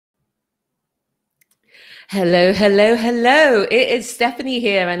Hello, hello, hello. It is Stephanie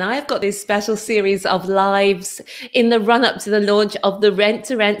here, and I've got this special series of lives in the run up to the launch of the Rent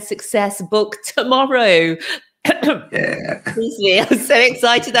to Rent Success book tomorrow. Yeah. Excuse me, I'm so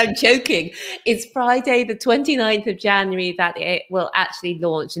excited, I'm choking. It's Friday, the 29th of January, that it will actually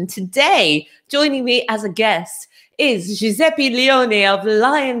launch. And today, joining me as a guest is Giuseppe Leone of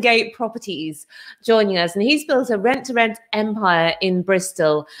Liongate Properties joining us. And he's built a rent-to-rent empire in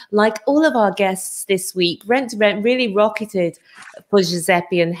Bristol. Like all of our guests this week, rent-to-rent really rocketed for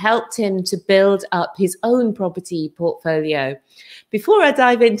Giuseppe and helped him to build up his own property portfolio. Before I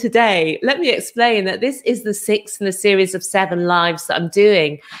dive in today, let me explain that this is the sixth in a series of 7 lives that I'm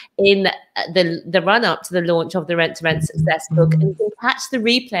doing in the run-up to the launch of the Rent to Rent Success book. And you can catch the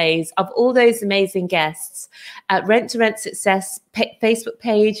replays of all those amazing guests at Rent to Rent Success Facebook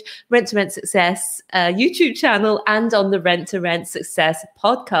page, Rent to Rent Success YouTube channel, and on the Rent to Rent Success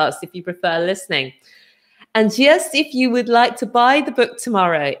podcast if you prefer listening. And just if you would like to buy the book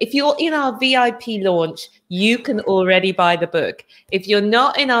tomorrow, if you're in our VIP launch, you can already buy the book. If you're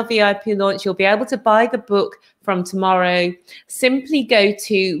not in our VIP launch, you'll be able to buy the book from tomorrow. Simply go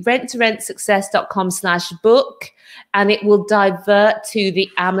to renttoRentSuccess.com/book and it will divert to the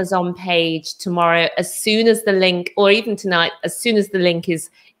Amazon page tomorrow as soon as the link, or even tonight, as soon as the link is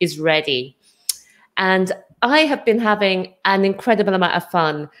ready. And I have been having an incredible amount of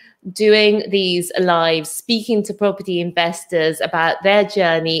fun doing these lives, speaking to property investors about their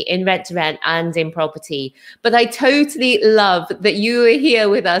journey in rent to rent and in property. But I totally love that you are here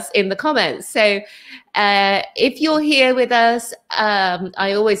with us in the comments. So if you're here with us,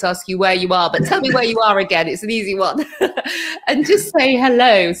 I always ask you where you are, but tell me where you are again. It's an easy one. And just say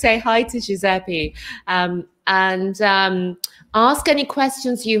hello, say hi to Giuseppe. Ask any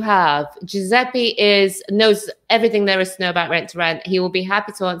questions you have. Giuseppe knows everything there is to know about rent to rent. He will be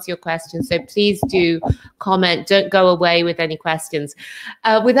happy to answer your questions. So please do comment. Don't go away with any questions.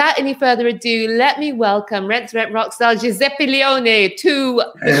 Without any further ado, let me welcome Rent to Rent rockstar Giuseppe Leone to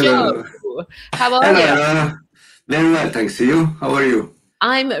the show. How are you? Very well, thanks to you. How are you?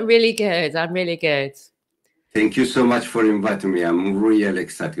 I'm really good. I'm really good. Thank you so much for inviting me. I'm really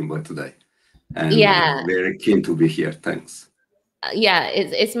excited about today. And very keen to be here. Thanks. Yeah,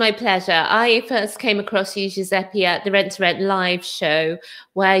 it's my pleasure. I first came across you, Giuseppe, at the Rent to Rent live show,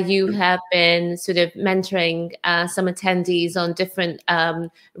 where you have been sort of mentoring some attendees on different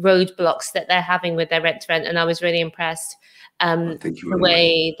roadblocks that they're having with their rent to rent, and I was really impressed. The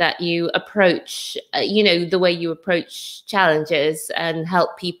way that you approach, the way you approach challenges and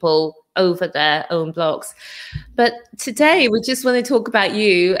help people over their own blocks. But today we just want to talk about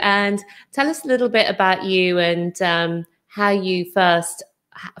you and tell us a little bit about you and how you first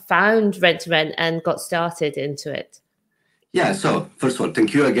found Rent to Rent and got started into it. Yeah, so first of all,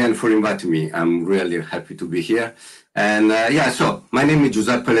 thank you again for inviting me. I'm really happy to be here. And so my name is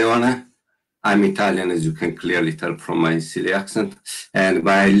Giuseppe Leone. I'm Italian, as you can clearly tell from my silly accent, but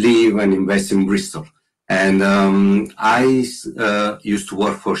I live and invest in Bristol. And I used to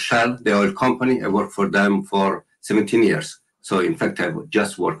work for Shell, the oil company. I worked for them for 17 years. So in fact, I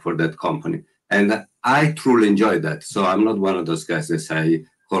just worked for that company. And I truly enjoy that. So I'm not one of those guys that say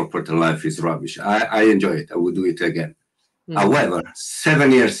corporate life is rubbish. I enjoy it. I would do it again. However,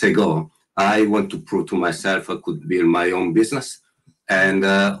 7 years ago, I want to prove to myself I could build my own business. And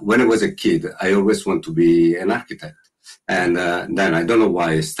when I was a kid, I always wanted to be an architect. And then I don't know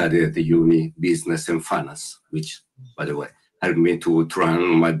why I studied at the uni business and finance, which, by the way, helped me to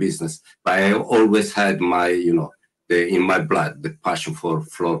run my business. But I always had my, in my blood, the passion for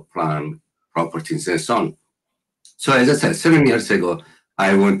floor plan, properties, and so on. So as I said, 7 years ago,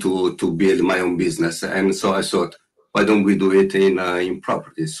 I want to build my own business. And so I thought, why don't we do it in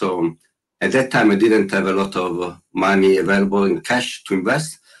property? So at that time, I didn't have a lot of money available in cash to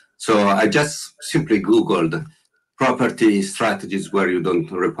invest. So I just simply Googled property strategies where you don't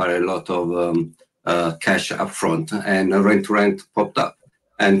require a lot of cash upfront, and rent to rent popped up.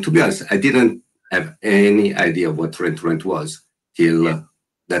 And to be honest, I didn't have any idea what rent to rent was till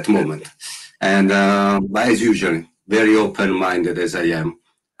that moment. And but as usual, very open-minded as I am,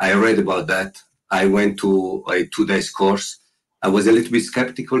 I read about that. I went to a 2-day course. I was a little bit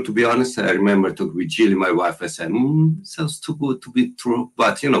skeptical, to be honest. I remember talking with Jill, my wife. I said, sounds too good to be true.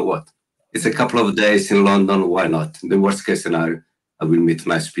 But you know what? It's a couple of days in London. Why not? In the worst case scenario, I will meet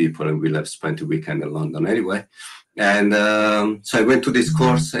nice people and we'll have spent a weekend in London anyway. And so I went to this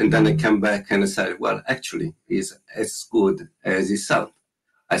course and then I came back and I said, well, actually, it's as good as it sounds.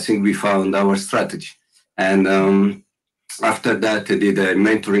 I think we found our strategy. And after that, I did a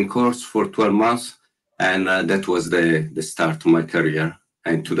mentoring course for 12 months. And that was the start of my career.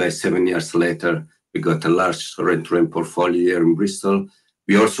 And today, 7 years later, We got a large rent-to-rent portfolio here in Bristol.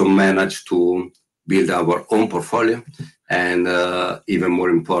 We also managed to build our own portfolio. And even more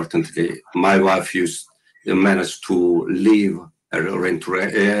importantly, my wife managed to leave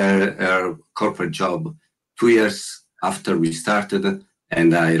her corporate job 2 years after we started,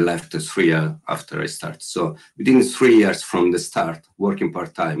 and I left 3 years after I started. So within 3 years from the start, working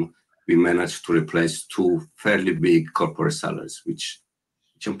part-time, we managed to replace 2 fairly big corporate salaries, which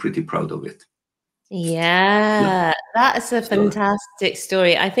I'm pretty proud of it. Yeah, that's a fantastic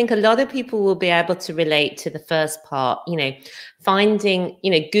story. I think a lot of people will be able to relate to the first part, finding,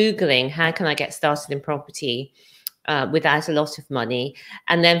 Googling, how can I get started in property without a lot of money,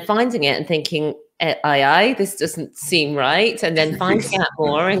 and then finding it and thinking, this doesn't seem right, and then finding out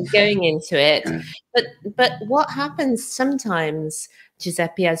more and going into it. But what happens sometimes,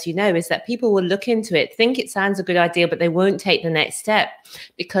 Giuseppe, as you know, is that people will look into it, think it sounds a good idea, but they won't take the next step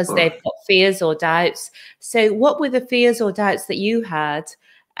because they've got fears or doubts. So what were the fears or doubts that you had,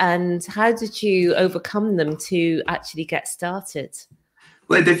 and how did you overcome them to actually get started?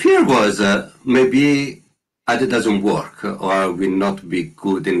 Well, the fear was maybe it doesn't work, or will not be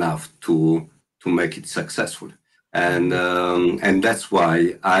good enough to make it successful. And that's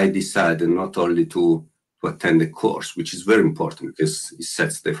why I decided not only to attend the course, which is very important because it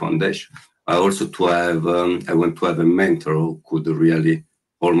sets the foundation. I also I want to have a mentor who could really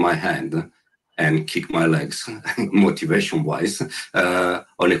hold my hand and kick my legs, motivation-wise,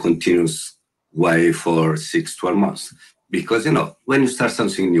 on a continuous way for 6-12 months. Because, when you start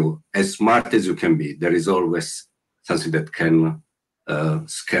something new, as smart as you can be, there is always something that can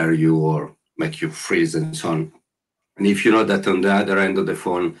scare you or make you freeze and so on. And if you know that on the other end of the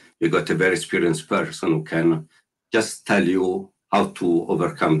phone, you got a very experienced person who can just tell you how to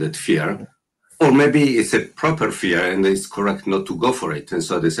overcome that fear. Or maybe it's a proper fear and it's correct not to go for it. And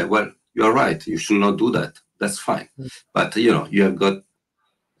so they say, well, you're right, you should not do that. That's fine. But, you have got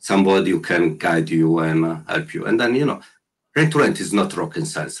somebody who can guide you and help you. And then, rent-to-rent is not rocket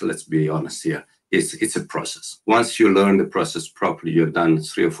science. Let's be honest here. It's a process. Once you learn the process properly, you've done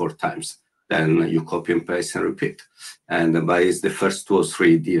 3 or 4 times. Then you copy and paste and repeat. And by the first 2 or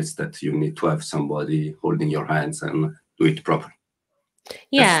 3 deals that you need to have somebody holding your hands and do it properly.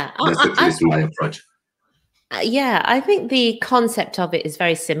 Yeah. That's at least my approach. Yeah, I think the concept of it is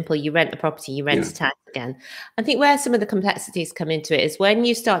very simple. You rent the property, you rent it out again. I think where some of the complexities come into it is when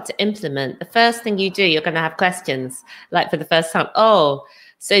you start to implement, the first thing you do, you're going to have questions like for the first time. Oh,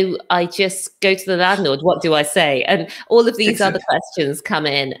 so I just go to the landlord. What do I say? And all of these other questions come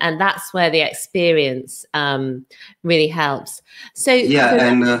in, and that's where the experience really helps. So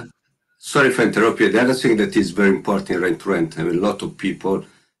sorry for interrupting you. The other thing that is very important in rent-to-rent, and a lot of people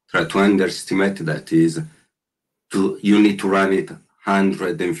try to underestimate that, is you need to run it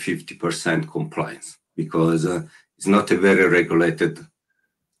 150% compliance, because it's not a very regulated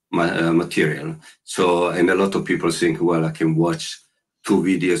material. So, and a lot of people think, well, I can watch 2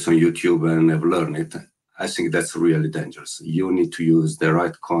 videos on YouTube and have learned it. I think that's really dangerous. You need to use the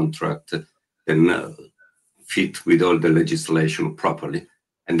right contract and fit with all the legislation properly.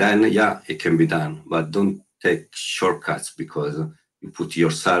 And then, it can be done. But don't take shortcuts, because you put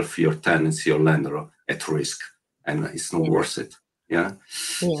yourself, your tenants, your landlord at risk. And it's not worth it.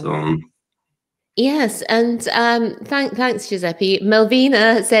 So yes, and thanks, Giuseppe.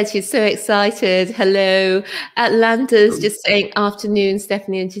 Melvina said she's so excited. Hello. Atlanta's just saying afternoon,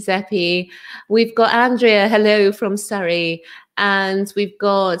 Stephanie and Giuseppe. We've got Andrea, hello from Surrey. And we've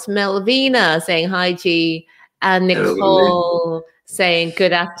got Melvina saying hi, G. And Nicole saying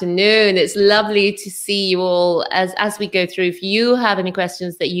good afternoon. It's lovely to see you all as we go through. If you have any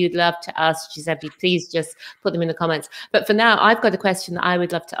questions that you'd love to ask Giuseppe, please just put them in the comments. But for now, I've got a question that I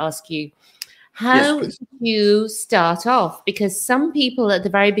would love to ask you. How did you start off? Because some people at the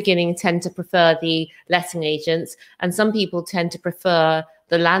very beginning tend to prefer the letting agents, and some people tend to prefer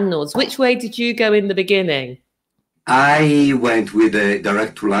the landlords. Which way did you go in the beginning? I went with a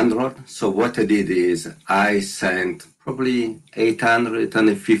direct to landlord. So what I did is I sent probably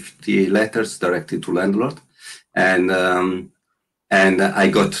 850 letters directly to landlord, and I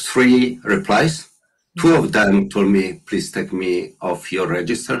got 3 replies. 2 of them told me, please take me off your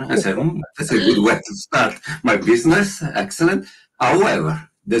register. I said, that's a good way to start my business. Excellent. However,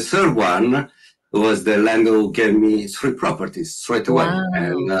 the 3rd one was the landlord who gave me 3 properties straight away.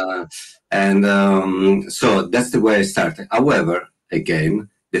 Wow. And so that's the way I started. However, again,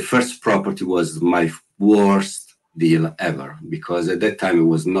 the first property was my worst deal ever, because at that time it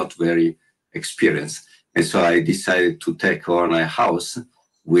was not very experienced. And so I decided to take on a house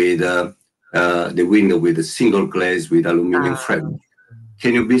with the window with a single glaze with aluminum frame.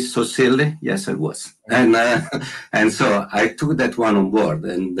 can you be so silly? Yes, I was. And so I took that one on board.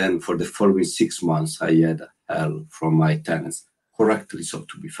 And then for the following 6 months, I had help from my tenants, correctly so,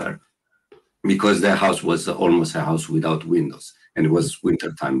 to be fair, because their house was almost a house without windows. And it was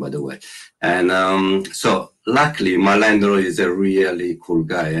winter time, by the way. And so luckily, my landlord is a really cool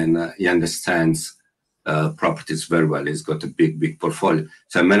guy, and he understands properties very well. He's got a big portfolio.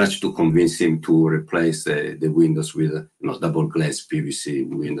 So I managed to convince him to replace the windows with double glazed PVC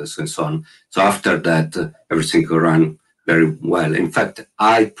windows and so on. So after that, everything ran very well. In fact,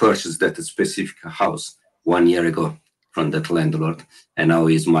 I purchased that specific house 1 year ago from that landlord, and now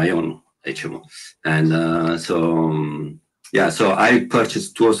he's my own HMO. And so I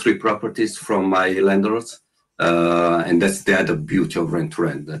purchased 2 or 3 properties from my landlords, and that's the other beauty of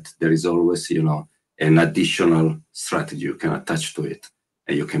rent-to-rent, that there is always, an additional strategy you can attach to it,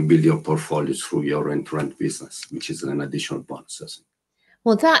 and you can build your portfolio through your rent-to-rent business, which is an additional bonus.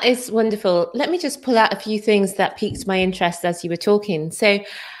 Well, that is wonderful. Let me just pull out a few things that piqued my interest as you were talking. So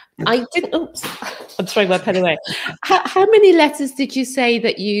I didn't, oops, I'm throwing my pen away. How many letters did you say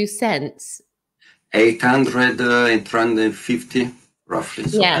that you sent? 800 and 350, roughly.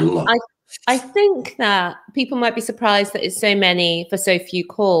 So yeah, a lot. I think that people might be surprised that it's so many for so few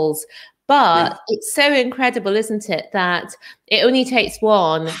calls. But it's so incredible, isn't it, that it only takes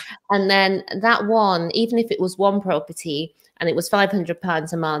one, and then that one, even if it was one property and it was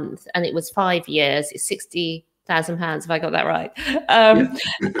 £500 a month and it was 5 years, it's £60,000, if I got that right.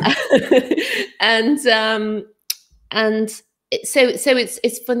 So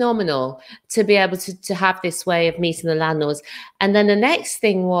it's phenomenal to be able to have this way of meeting the landlords. And then the next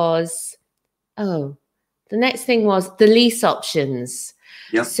thing was the lease options.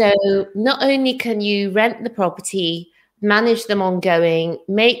 Yep. So not only can you rent the property, manage them ongoing,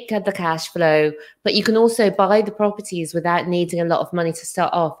 make the cash flow, but you can also buy the properties without needing a lot of money to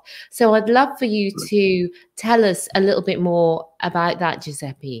start off. So I'd love for you to tell us a little bit more about that,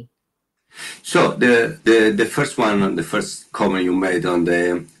 Giuseppe. So the first one, the first comment you made on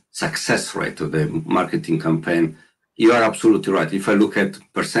the success rate of the marketing campaign, you are absolutely right. If I look at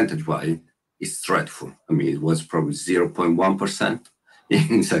percentage-wise, it's dreadful. I mean, it was probably 0.1%.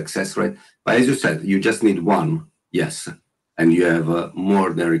 in success rate. But as you said, you just need one, yes, and you have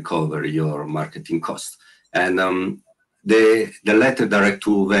more than recover your marketing cost. And the letter direct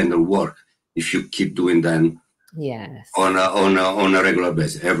to vendor work if you keep doing them on a regular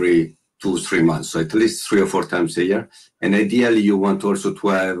basis, every 2-3 months, so at least 3 or 4 times a year. And ideally, you want also to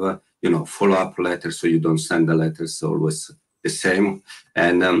have follow-up letters, so you don't send the letters always the same.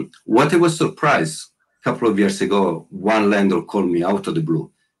 And what I was surprised, a couple of years ago, one landlord called me out of the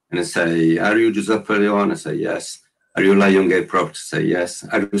blue and I say, "Are you Giuseppe Leone?" I say, "Yes." "Are you Lion Gate Property?" I say, "Yes."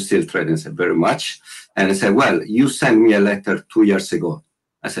 "Are you still trading?" I say, "Very much." And I say, "Well, you sent me a letter 2 years ago."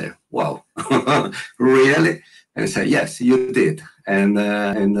 I say, "Wow, really?" And I say, "Yes, you did." And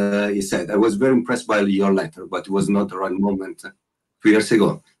he said, "I was very impressed by your letter, but it was not the right moment 2 years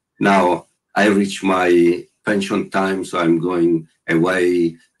ago. Now I reached my pension time, so I'm going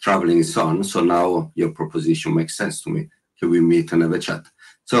away, traveling and so on. So now your proposition makes sense to me. Can we meet and have a chat?"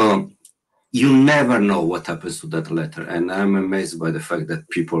 So you never know what happens to that letter. And I'm amazed by the fact that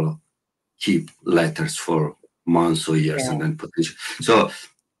people keep letters for months or years and then potentially. So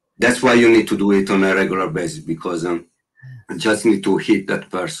that's why you need to do it on a regular basis, because you just need to hit that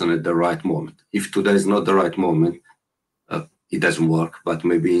person at the right moment. If today is not the right moment, it doesn't work, but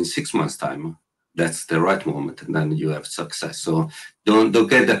maybe in 6 months' time, that's the right moment, and then you have success. So don't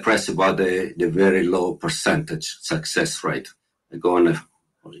get depressed about the very low percentage success rate. Go on a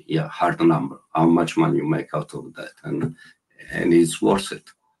hard number, how much money you make out of that, and it's worth it.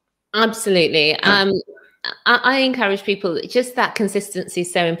 Absolutely. I encourage people, just that consistency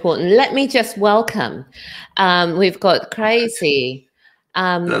is so important. Let me just welcome, we've got Crazy.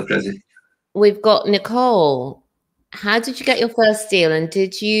 Hello, Crazy. We've got Nicole. How did you get your first deal? And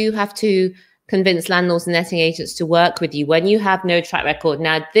did you have to convince landlords and letting agents to work with you when you have no track record?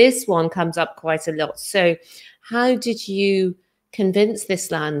 Now, this one comes up quite a lot. So how did you convince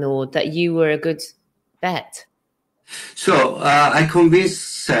this landlord that you were a good bet? So I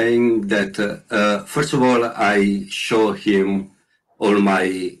convinced, saying that, first of all, I show him all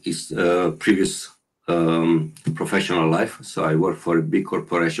my previous professional life. So I worked for a big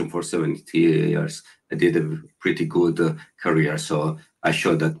corporation for 70 years. I did a pretty good career. So I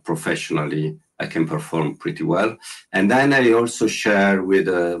showed that professionally I can perform pretty well. And then I also share with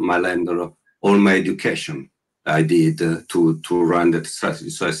my landlord all my education I did to run that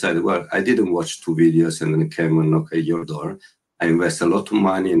strategy. So I said, well, I didn't watch 2 videos and then came and knock at your door. I invest a lot of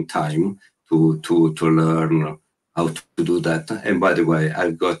money and time to learn how to do that. And by the way,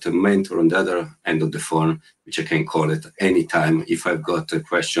 I've got a mentor on the other end of the phone, which I can call it anytime. If I've got a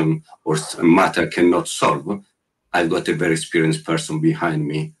question or a matter I cannot solve, I've got a very experienced person behind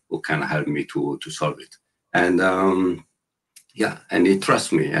me who can help me to solve it. And yeah, and he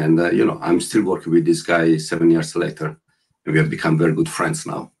trusts me. And, I'm still working with this guy 7 years later. And we have become very good friends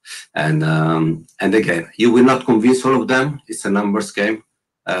now. And again, you will not convince all of them. It's a numbers game.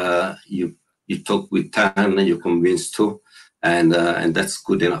 You talk with 10, you convince 2, and that's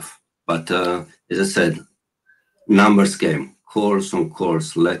good enough. But as I said, numbers game, calls on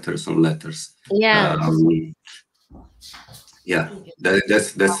calls, letters on letters. Yeah. Yeah,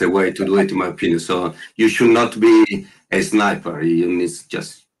 that's the way to do it, in my opinion. So you should not be a sniper. You need to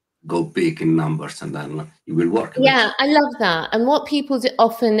just go big in numbers, and then it will work. Yeah, I love that. And what people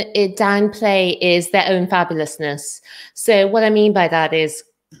often downplay is their own fabulousness. So what I mean by that is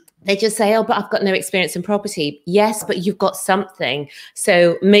they just say, oh, but I've got no experience in property. Yes, but you've got something.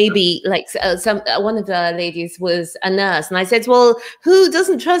 So maybe like one of the ladies was a nurse. And I said, well, who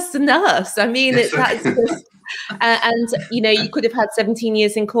doesn't trust a nurse? I mean, that's just... and you could have had 17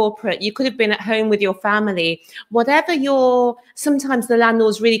 years in corporate. You could have been at home with your family. Whatever sometimes the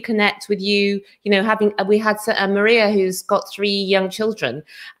landlords really connect with you. We had Maria, who's got 3 young children,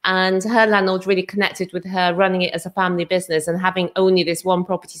 and her landlord really connected with her running it as a family business and having only this one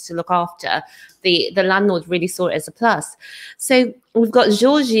property to look after. The landlord really saw it as a plus. So we've got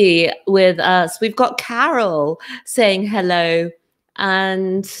Georgie with us. We've got Carol saying hello,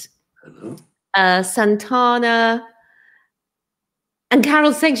 and Hello. Santana, and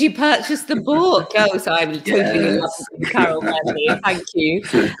Carol saying she purchased the book. Oh, so I'm totally in love with Carol. Thank you.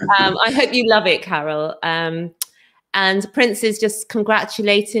 I hope you love it, Carol. And Prince is just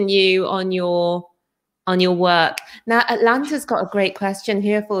congratulating you on your work. Now, Atlanta's got a great question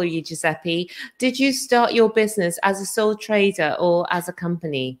here for you, Giuseppe. Did you start your business as a sole trader or as a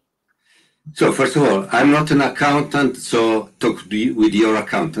company? So first of all, I'm not an accountant, so talk with your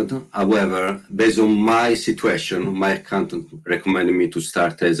accountant. However, based on my situation, my accountant recommended me to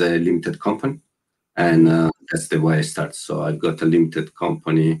start as a limited company, and that's the way I start. So I've got a limited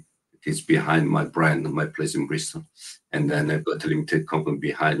company that is behind my brand, my place in Bristol, and then I've got a limited company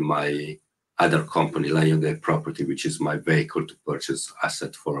behind my other company, Lion Property, which is my vehicle to purchase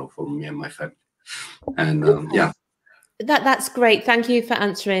asset for me and my family. And yeah. That's great. Thank you for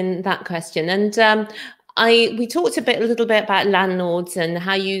answering that question. And we talked a little bit about landlords and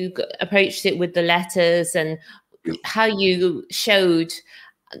how you approached it with the letters and how you showed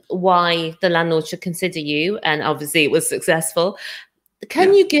why the landlord should consider you, and obviously it was successful.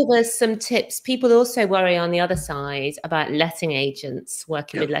 Can you give us some tips? People also worry on the other side about letting agents,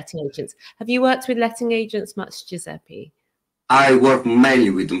 working with letting agents. Have you worked with letting agents much, Giuseppe? I work mainly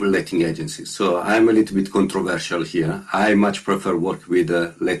with letting agencies, so I'm a little bit controversial here. I much prefer work with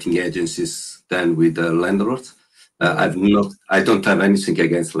letting agencies than with landlords. I don't have anything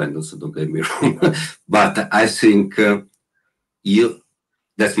against landlords, so don't get me wrong. But I think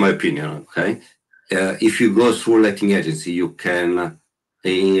that's my opinion, okay? If you go through letting agency, you can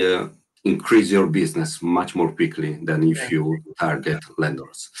increase your business much more quickly than if you target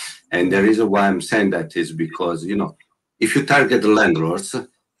landlords. And the reason why I'm saying that is because, if you target the landlords,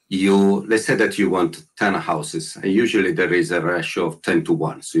 let's say that you want 10 houses, and usually there is a ratio of 10 to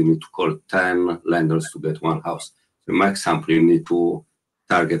 1. So you need to call 10 landlords to get 1 house. So in my example, you need to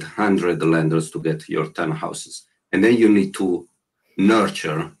target 100 landlords to get your 10 houses. And then you need to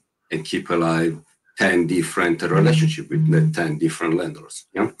nurture and keep alive 10 different relationships with the 10 different landlords.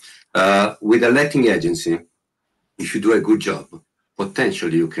 With a letting agency, if you do a good job,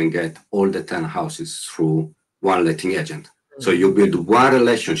 potentially you can get all the 10 houses through one letting agent. So you build one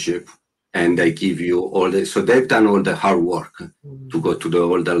relationship and they give you so they've done all the hard work to go to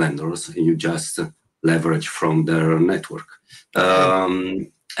all the landlords, and you just leverage from their network.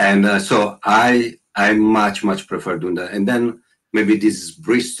 So I much prefer doing that. And then maybe this is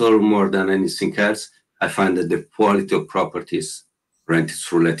Bristol more than anything else. I find that the quality of properties rented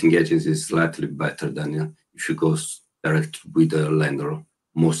through letting agencies is slightly better than if you go direct with the landlord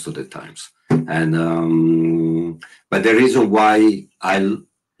most of the times. And but the reason why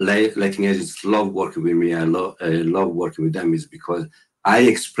letting agents love working with me, I love working with them, is because I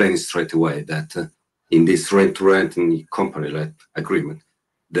explain straight away that in this rent-to-rent company agreement,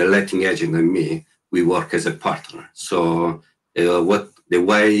 the letting agent and me, we work as a partner. So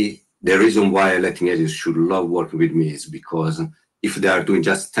the reason why a letting agent should love working with me is because if they are doing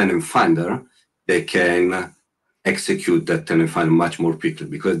just tenant finder, they can execute that tenant finder much more quickly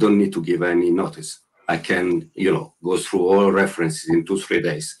because I don't need to give any notice. I can, go through all references in 2-3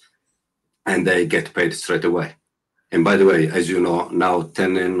 days and they get paid straight away. And by the way, as you know, now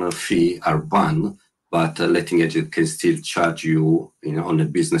tenant fee are banned, but letting agent can still charge you, on a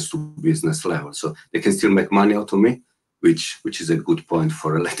business-to-business level. So they can still make money out of me, which is a good point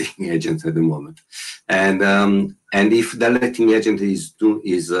for a letting agent at the moment. And if the letting agent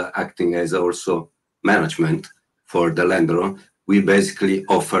is acting as also management for the landlord, we basically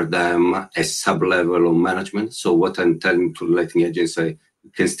offer them a sub-level of management. So what I'm telling to letting agents, you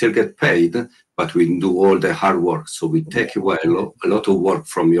can still get paid, but we do all the hard work. So we take away a lot of work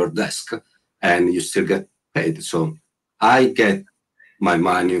from your desk, and you still get paid. So I get my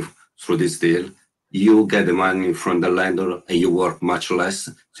money through this deal. You get the money from the landlord, and you work much less.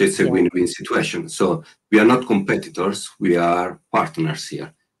 So it's a win-win situation. So we are not competitors. We are partners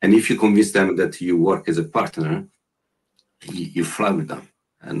here. And if you convince them that you work as a partner, you fly with them.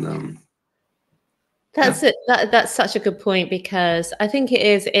 And that's it. That's such a good point, because I think it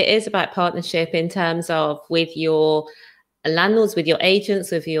is about partnership in terms of with your landlords, with your agents,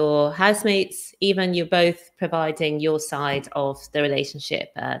 with your housemates. Even you're both providing your side of the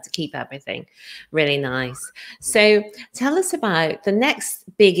relationship to keep everything really nice. So tell us about the next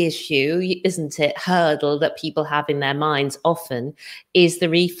big issue, isn't it, hurdle that people have in their minds often, is the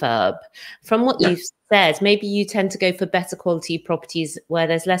refurb. From what you've said, maybe you tend to go for better quality properties where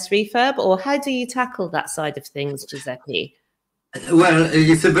there's less refurb, or how do you tackle that side of things, Giuseppe? Well,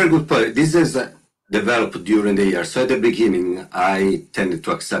 it's a very good point. This is developed during the year. So at the beginning, I tended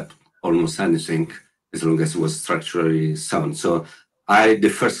to accept almost anything as long as it was structurally sound. So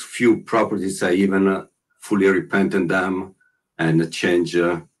the first few properties, I even fully repainted them and changed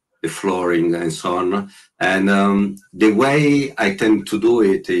the flooring and so on. And the way I tend to do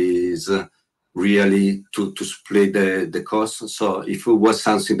it is really to split the cost. So if it was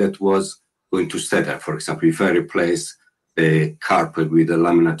something that was going to stay there, for example, if I replace the carpet with the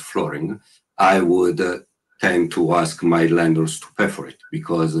laminate flooring, I would tend to ask my landlords to pay for it,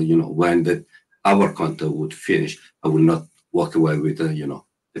 because when our contract would finish, I would not walk away with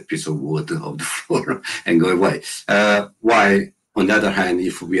the piece of wood of the floor and go away. While on the other hand,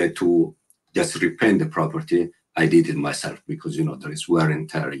 if we had to just repaint the property, I did it myself, because there is wear and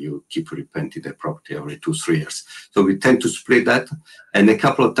tear. You keep repainting the property every 2-3 years. So we tend to split that. And a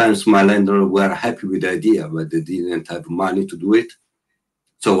couple of times my landlord were happy with the idea, but they didn't have money to do it.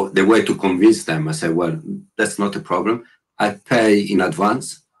 So the way to convince them, I said, well, that's not a problem. I pay in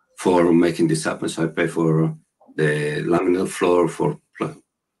advance for making this happen. So I pay for the laminate floor, for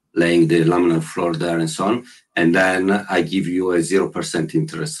laying the laminate floor there and so on. And then I give you a 0%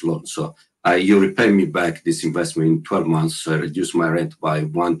 interest loan. So you repay me back this investment in 12 months. So I reduce my rent by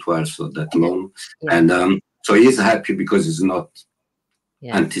 1/12 of that loan. And so he's happy because it's not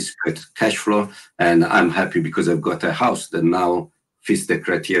anticipated cash flow. And I'm happy because I've got a house that now fits the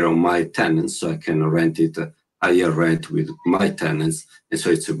criteria of my tenants, so I can rent it higher rent with my tenants, and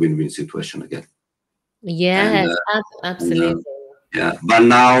so it's a win-win situation again. Yes, absolutely. But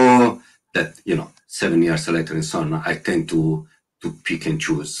now that 7 years later and so on, I tend to pick and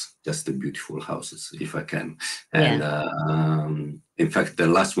choose just the beautiful houses if I can. And in fact, the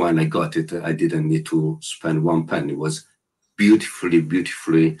last one I got I didn't need to spend one penny. It was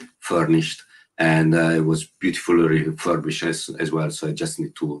beautifully furnished. And it was beautifully refurbished as well. So I just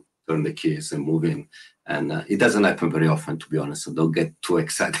need to turn the keys and move in. And it doesn't happen very often, to be honest. So don't get too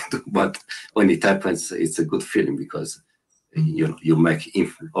excited. But when it happens, it's a good feeling, because you make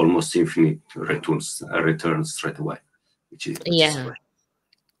almost infinite returns straight away, which is great.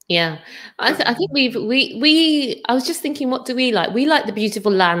 Yeah, I think I was just thinking, what do we like? We like the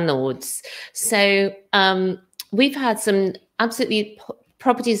beautiful landlords. So we've had some absolutely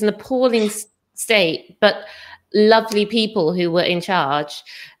properties in appalling state, but lovely people who were in charge.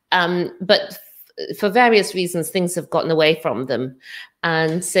 But for various reasons, things have gotten away from them.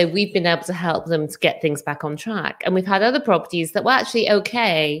 And so we've been able to help them to get things back on track. And we've had other properties that were actually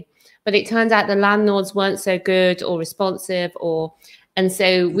okay, but it turned out the landlords weren't so good or responsive, and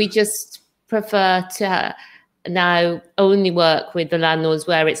so we just prefer to now only work with the landlords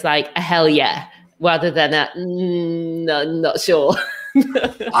where it's like a hell yeah, rather than a no, not sure.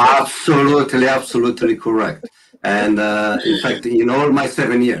 Absolutely correct. And in fact, in all my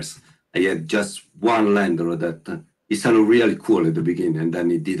 7 years, I had just one landlord that he sounded really cool at the beginning, and then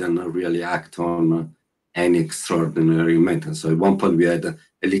he didn't really act on any extraordinary maintenance. So at one point we had a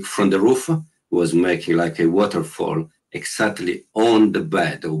leak from the roof. It was making like a waterfall exactly on the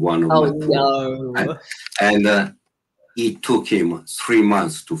bed of one of my pools. No. And it took him 3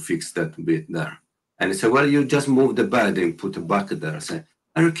 months to fix that bit there. And he said, well, you just move the bed and put a bucket there. I said,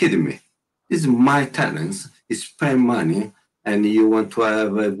 are you kidding me? This is my tenants. He's paying money. and you want to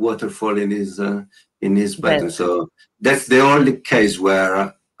have a waterfall in his bedroom. So that's the only case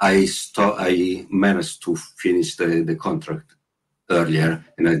where I managed to finish the contract earlier,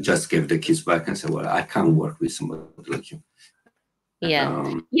 and I just gave the keys back and said, well, I can't work with somebody like you.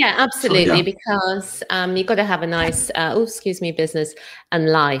 Yeah, absolutely. Because you've got to have a nice, business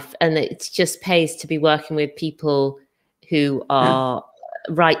and life, and it just pays to be working with people who are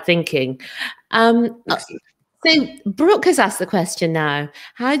right thinking. So Brooke has asked the question now: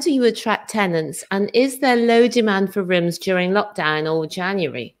 how do you attract tenants, and is there low demand for rooms during lockdown or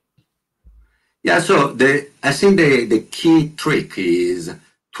January? Yeah, so I think the key trick is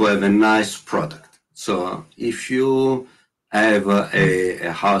to have a nice product. So if you have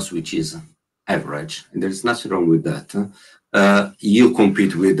a house which is average, and there's nothing wrong with that, you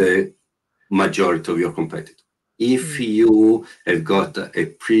compete with the majority of your competitors. If you have got a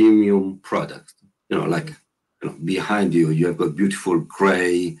premium product, behind you, you have got beautiful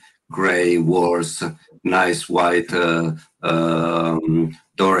gray walls, nice white door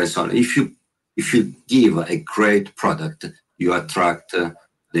and so on. If you give a great product, you attract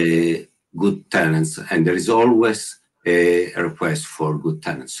the good tenants, and there is always a request for good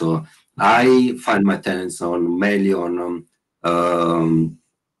tenants. So I find my tenants mainly on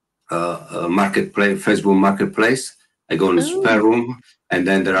marketplace, Facebook Marketplace. I go on spare room, and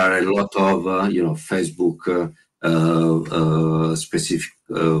then there are a lot of Facebook specific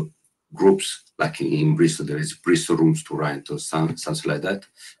groups. Like in Bristol, there is Bristol rooms to rent or something like that,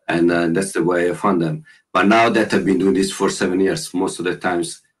 and that's the way I found them. But now that I've been doing this for 7 years, most of the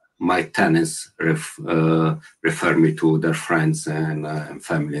times my tenants refer me to their friends and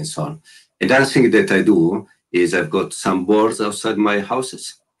family and so on. And the other thing that I do is I've got some boards outside my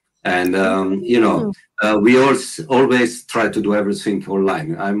houses. And, we always try to do everything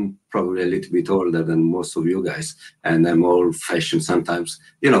online. I'm probably a little bit older than most of you guys, and I'm old-fashioned sometimes.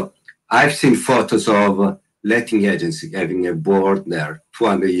 I've seen photos of letting agency having a board there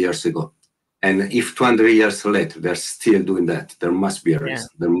 200 years ago. And if 200 years later they're still doing that, there must be a reason.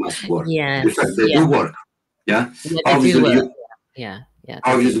 There must work. Yes. In fact, they do work.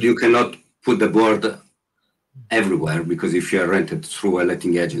 Obviously, you cannot put the board everywhere, because if you are rented through a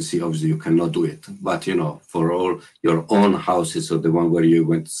letting agency, obviously you cannot do it. But for all your own houses, or the one where you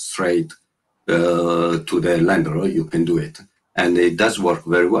went straight to the landlord, you can do it, and it does work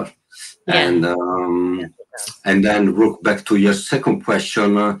very well. And then look back to your second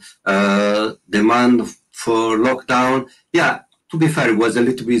question, demand for lockdown. Yeah, to be fair, it was a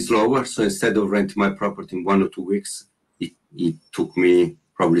little bit slower. So instead of renting my property in 1 or 2 weeks, it took me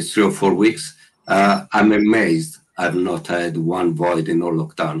probably 3 or 4 weeks. I'm amazed I've not had one void in all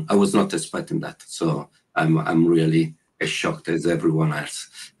lockdown. I was not expecting that. So I'm really as shocked as everyone else.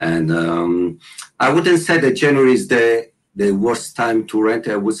 And I wouldn't say that January is the worst time to rent.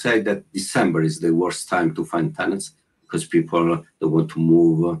 I would say that December is the worst time to find tenants, because people, they want to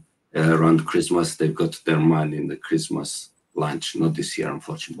move around Christmas. They've got their mind in the Christmas lunch, not this year,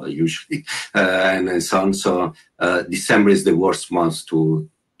 unfortunately, usually, and so on. So December is the worst month to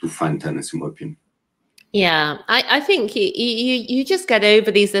find tenants, in my opinion. Yeah, I think you just get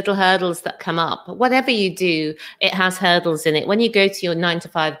over these little hurdles that come up. Whatever you do, it has hurdles in it. When you go to your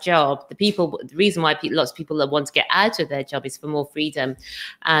 9-to-5 job, the reason why lots of people that want to get out of their job is for more freedom.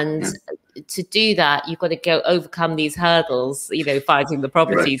 And to do that, you've got to overcome these hurdles, finding the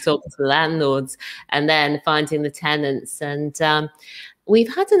property, talking to the landlords, and then finding the tenants. And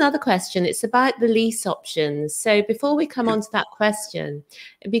we've had another question. It's about the lease options. So before we come on to that question,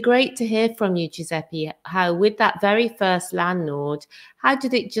 it'd be great to hear from you, Giuseppe, how with that very first landlord, how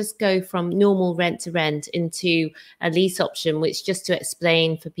did it just go from normal rent to rent into a lease option, which, just to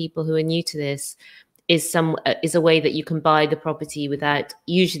explain for people who are new to this, is a way that you can buy the property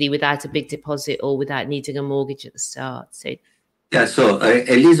usually without a big deposit or without needing a mortgage at the start. So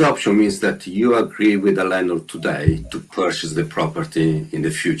a lease option means that you agree with the landlord today to purchase the property in the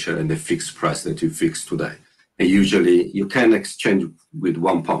future and the fixed price that you fix today. And usually you can exchange with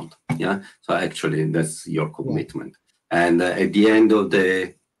 £1. So actually that's your commitment. And at the end of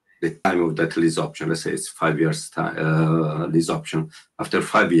the time of that lease option, let's say it's 5 years lease option, after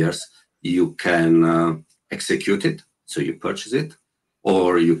 5 years, you can execute it. So you purchase it,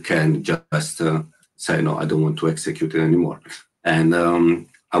 or you can just say, no, I don't want to execute it anymore. And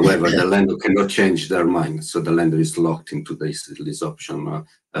however, the lender cannot change their mind, so the lender is locked into this lease option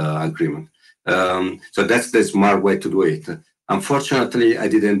agreement. So that's the smart way to do it. Unfortunately, I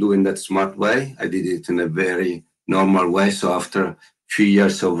didn't do it in that smart way. I did it in a very normal way. So after a few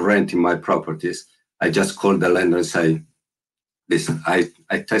years of renting my properties, I just called the lender and say, listen, I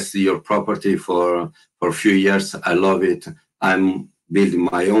tested your property for a few years. I love it. I'm building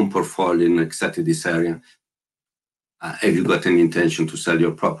my own portfolio in exactly this area. Have you got any intention to sell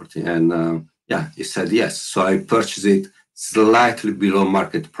your property? And yeah, he said yes. So I purchased it slightly below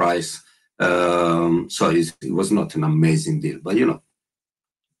market price. So it was not an amazing deal, but you know,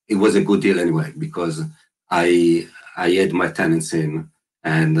 it was a good deal anyway, because I had my tenants in,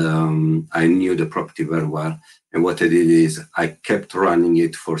 and I knew the property very well. And what I did is I kept running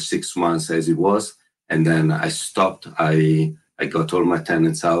it for 6 months as it was, and then I stopped. I got all my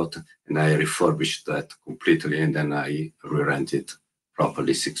tenants out, and I refurbished that completely, and then I re-rented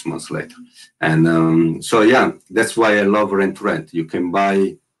properly 6 months later. And so yeah, that's why I love rent-to-rent. You can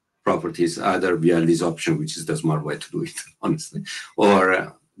buy properties either via lease option, which is the smart way to do it, honestly,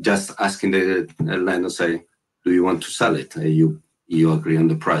 or just asking the landlord, say, do you want to sell it? You agree on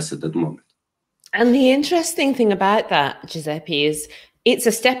the price at that moment. And the interesting thing about that, Giuseppe, is it's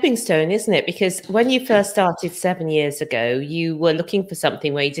a stepping stone, isn't it? Because when you first started 7 years ago, you were looking for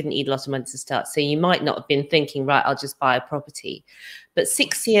something where you didn't need a lot of money to start. So you might not have been thinking, right, I'll just buy a property. But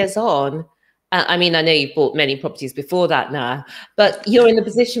 6 years on, I mean, I know you've bought many properties before that now, but you're in a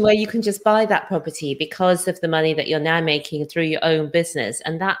position where you can just buy that property because of the money that you're now making through your own business.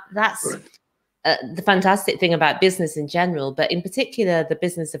 And that's the fantastic thing about business in general, but in particular, the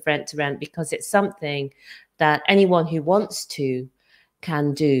business of rent to rent, because it's something that anyone who wants to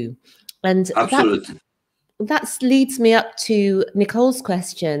can do. And absolutely, that leads me up to Nicole's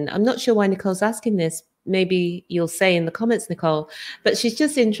question. I'm not sure why Nicole's asking this. Maybe you'll say in the comments, Nicole, but she's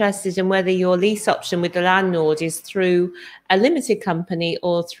just interested in whether your lease option with the landlord is through a limited company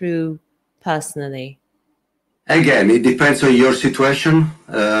or through personally. Again, it depends on your situation.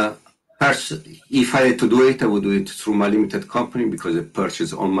 If I had to do it, I would do it through my limited company, because I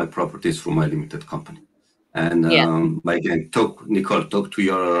purchase all my properties through my limited company. And again, Nicole, talk to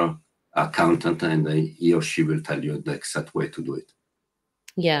your accountant, and he or she will tell you the exact way to do it.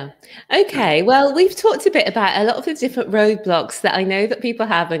 Yeah. Okay. Well, we've talked a bit about a lot of the different roadblocks that I know that people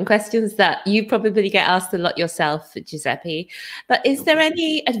have, and questions that you probably get asked a lot yourself, Giuseppe. But is there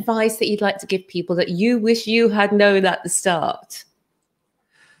any advice that you'd like to give people that you wish you had known at the start?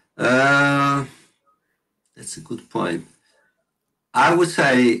 That's a good point. I would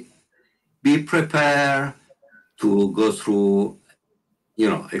say be prepared to go through, you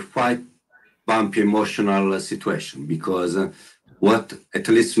know, a quite bumpy emotional situation, because what, at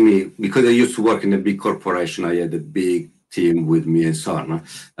least me, because I used to work in a big corporation, I had a big team with me and so on.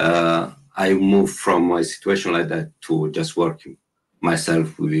 I moved from a situation like that to just working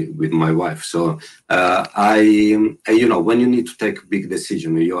myself with my wife. So you know, when you need to take a big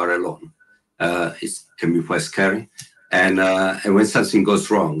decision, you are alone. It can be quite scary. And when something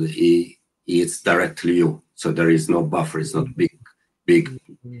goes wrong, it's directly you. So there is no buffer. It's not big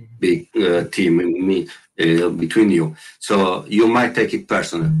team in me between you. So you might take it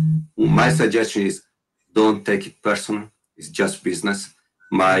personal. My suggestion is don't take it personal. It's just business.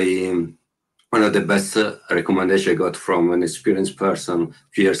 One of the best recommendations I got from an experienced person a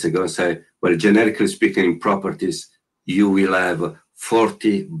few years ago say, well, generically speaking, in properties, you will have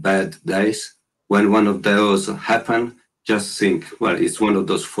 40 bad days. When one of those happen, just think, well, it's one of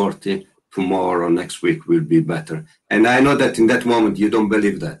those 40. Tomorrow or next week will be better. And I know that in that moment, you don't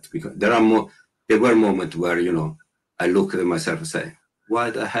believe that, because there were moments where, you know, I look at myself and say, why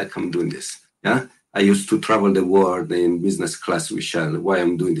the heck I'm doing this? Yeah. I used to travel the world in business class with Shell. Why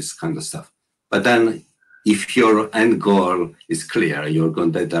I'm doing this kind of stuff? But then if your end goal is clear, you're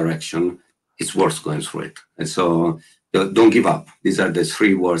going that direction, it's worth going through it. And so don't give up. These are the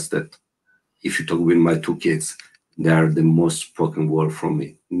 3 words that, if you talk with my 2 kids, they are the most spoken word from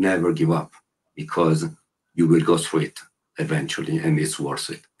me. Never give up, because you will go through it eventually, and it's worth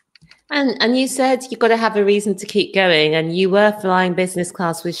it. And you said you've got to have a reason to keep going, and you were flying business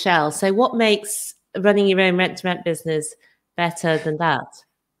class with Shell. So what makes running your own rent-to-rent business better than that?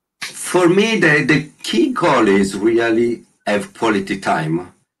 For me, the key goal is really have quality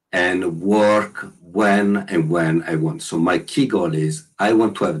time and work when I want. So my key goal is I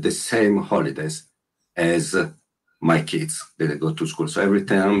want to have the same holidays as my kids that go to school. So every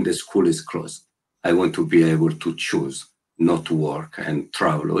time the school is closed, I want to be able to choose not to work and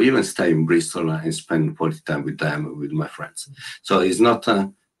travel, or even stay in Bristol and spend quality time with them, with my friends. So it's not,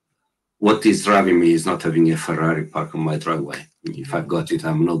 what is driving me is not having a Ferrari parked on my driveway. If I've got it,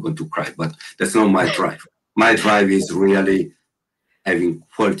 I'm not going to cry, but that's not my drive. My drive is really having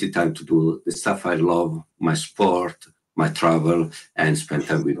quality time to do the stuff I love, my sport, my travel, and spend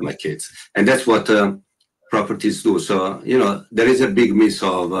time with my kids. And that's what properties do. So, you know, there is a big myth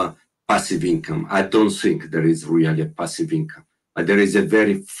of passive income. I don't think there is really a passive income. but there is a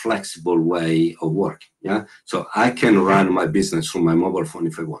very flexible way of working. Yeah, so I can run my business from my mobile phone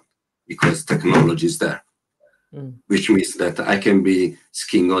if I want, because technology is there, which means that I can be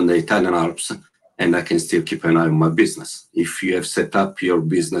skiing on the Italian Alps and I can still keep an eye on my business. If you have set up your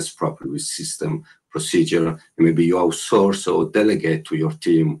business properly with system, procedure, and maybe you outsource or delegate to your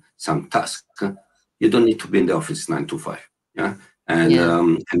team some task, you don't need to be in the office 9 to 5. Yeah,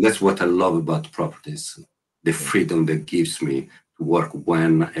 and that's what I love about properties, the freedom that gives me to work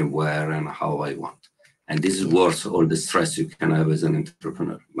when and where and how I want. And this is worth all the stress you can have as an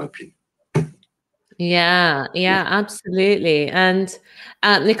entrepreneur, in my opinion. Yeah, absolutely. And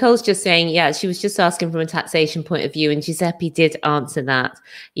Nicole's just saying, she was just asking from a taxation point of view, and Giuseppe did answer that.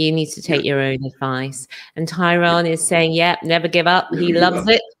 You need to take your own advice. And Tyrone is saying, never give up. He loves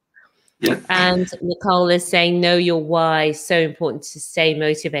it. Yeah. And Nicole is saying, know your why. So important to stay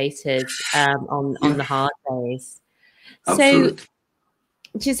motivated on the hard days. Absolutely. So,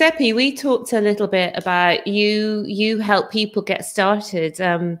 Giuseppe, we talked a little bit about you help people get started.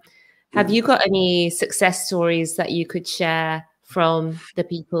 Have you got any success stories that you could share from the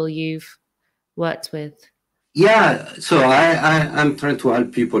people you've worked with? Yeah, so I'm trying to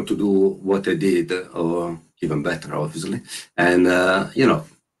help people to do what I did, or even better, obviously. And,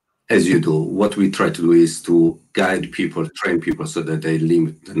 as you do, what we try to do is to guide people, train people so that they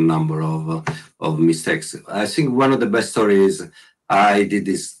limit the number of mistakes. I think one of the best stories, I did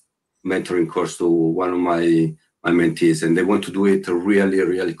this mentoring course to one of my mentees, and they want to do it really,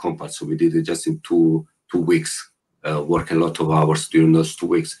 really compact. So we did it just in two weeks, working a lot of hours during those 2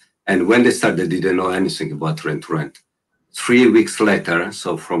 weeks. And when they started, they didn't know anything about rent-to-rent. 3 weeks later,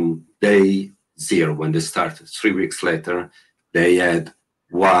 so from day 0 when they started, 3 weeks later, they had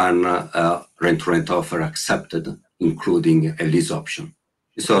one rent-to-rent offer accepted, including a lease option.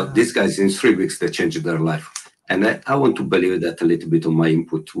 So these guys, in 3 weeks, they changed their life. And I want to believe that a little bit of my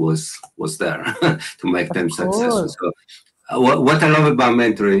input was there to make them successful. So what I love about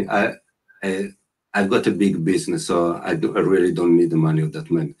mentoring, I've got a big business, so I really don't need the money of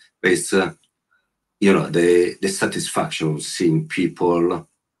that man. But it's, the satisfaction of seeing people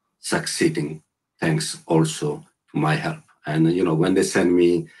succeeding, thanks also to my help. And, when they send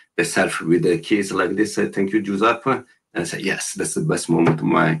me the selfie with the kids like this, I thank you, Giuseppe. And I say, yes, that's the best moment of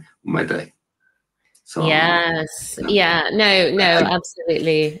my day. So, yes.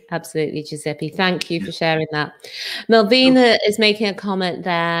 Absolutely. Absolutely, Giuseppe. Thank you for sharing that. Melvina is making a comment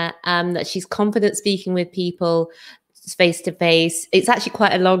there that she's confident speaking with people face to face. It's actually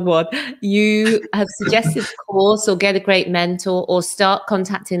quite a long one. You have suggested a course or get a great mentor or start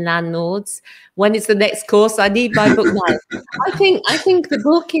contacting landlords. When is the next course? I need my book now. I think the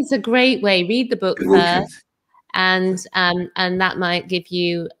book is a great way. Read the book first. And that might give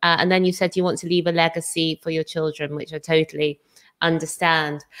you, and then you said you want to leave a legacy for your children, which I totally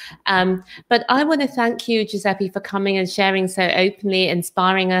understand. But I want to thank you, Giuseppe, for coming and sharing so openly,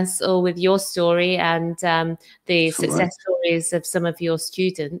 inspiring us all with your story and the success stories of some of your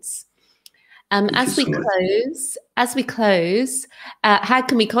students. As we close, how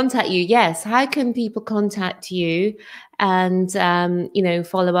can we contact you? Yes, how can people contact you and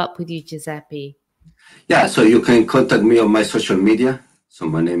follow up with you, Giuseppe? Yeah, so you can contact me on my social media. So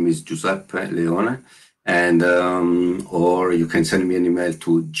my name is Giuseppe Leone, and or you can send me an email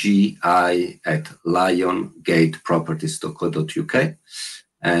to gi@liongateproperties.co.uk,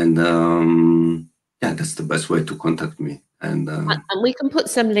 and that's the best way to contact me. And we can put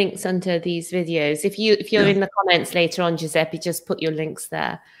some links under these videos. If you're in the comments later on, Giuseppe, just put your links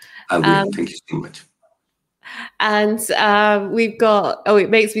there. I will. Thank you so much. And we've got, it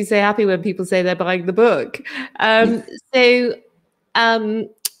makes me so happy when people say they're buying the book. So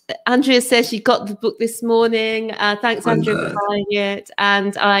Andrea says she got the book this morning. Thanks, Andrea, for buying it.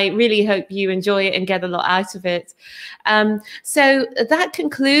 And I really hope you enjoy it and get a lot out of it. So that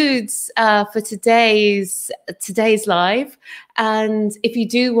concludes for today's live. And if you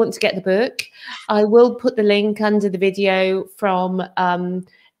do want to get the book, I will put the link under the video from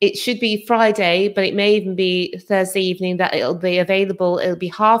it should be Friday, but it may even be Thursday evening that it'll be available. It'll be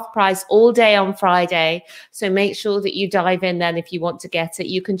half price all day on Friday. So make sure that you dive in then if you want to get it.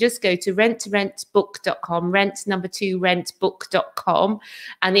 You can just go to rentbook.com, rentbook.com,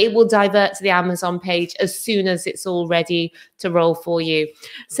 and it will divert to the Amazon page as soon as it's all ready to roll for you.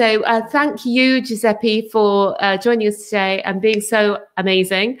 So thank you, Giuseppe, for joining us today and being so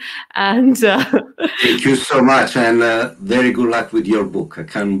amazing. And thank you so much, and very good luck with your book. I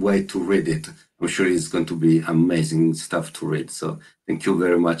can't wait to read it. I'm sure it's going to be amazing stuff to read. So thank you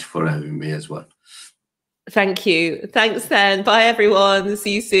very much for having me as well. Thank you. Thanks then. Bye, everyone.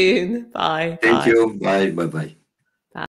 See you soon. Bye. Thank you. Bye. Bye-bye.